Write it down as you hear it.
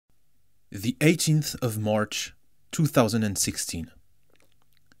The 18th of March 2016.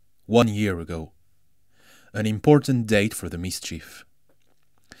 1 year ago. An important date for the Mischief.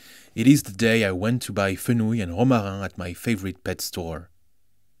 It is the day I went to buy fenouil and romarin at my favorite pet store.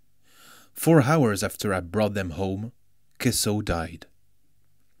 4 hours after I brought them home, Queso died.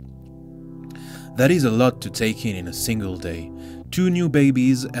 That is a lot to take in a single day. 2 new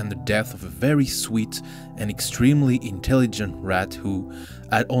babies and the death of a very sweet and extremely intelligent rat who,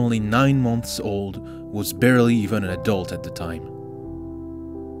 at only 9 months old, was barely even an adult at the time.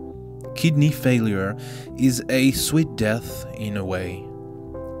 Kidney failure is a sweet death in a way.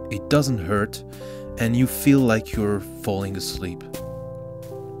 It doesn't hurt, and you feel like you're falling asleep.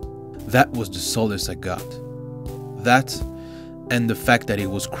 That was the solace I got. That, and the fact that it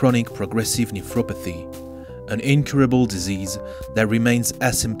was chronic progressive nephropathy, an incurable disease that remains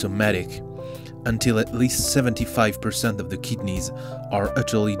asymptomatic until at least 75% of the kidneys are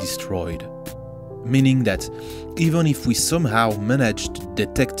utterly destroyed. Meaning that even if we somehow managed to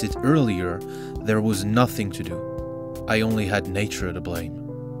detect it earlier, there was nothing to do. I only had nature to blame.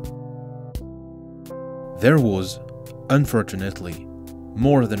 There was, unfortunately,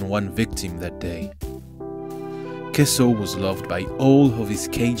 more than one victim that day. Queso was loved by all of his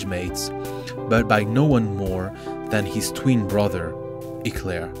cage mates, but by no one more than his twin brother,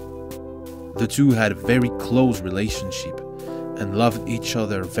 Eclair. The two had a very close relationship and loved each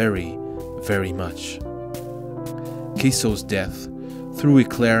other very, very much. Queso's death threw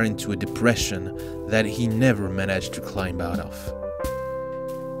Eclair into a depression that he never managed to climb out of.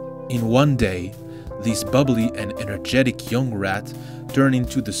 In one day, this bubbly and energetic young rat turned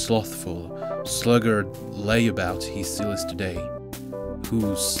into the slothful, sluggard layabout he still is today,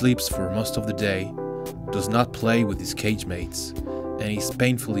 who sleeps for most of the day, does not play with his cage mates, and is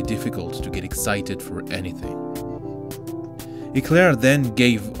painfully difficult to get excited for anything. Eclair then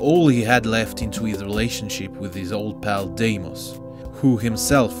gave all he had left into his relationship with his old pal Deimos, who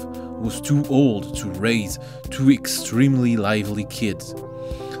himself was too old to raise 2 extremely lively kids.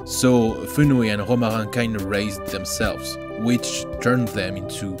 So Fenouil and Romarin kinda raised themselves, which turned them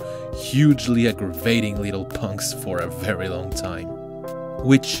into hugely aggravating little punks for a very long time.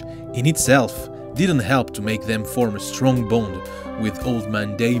 Which, in itself, didn't help to make them form a strong bond with old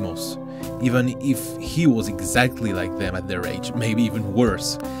man Deimos, even if he was exactly like them at their age, maybe even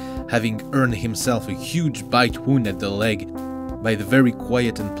worse, having earned himself a huge bite wound at the leg by the very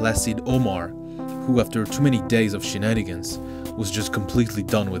quiet and placid Omar, who after too many days of shenanigans was just completely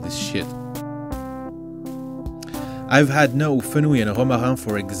done with his shit. I've had no fenouil and romarin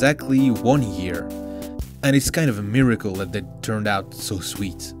for exactly 1 year, and it's kind of a miracle that they turned out so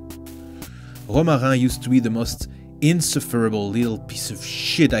sweet. Romarin used to be the most insufferable little piece of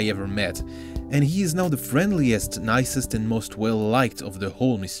shit I ever met, and he is now the friendliest, nicest and most well-liked of the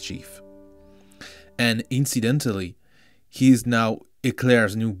whole Mischief. And incidentally, he is now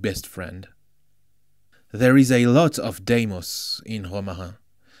Eclair's new best friend. There is a lot of Deimos in Romarin,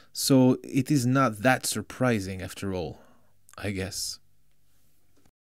 so it is not that surprising after all, I guess.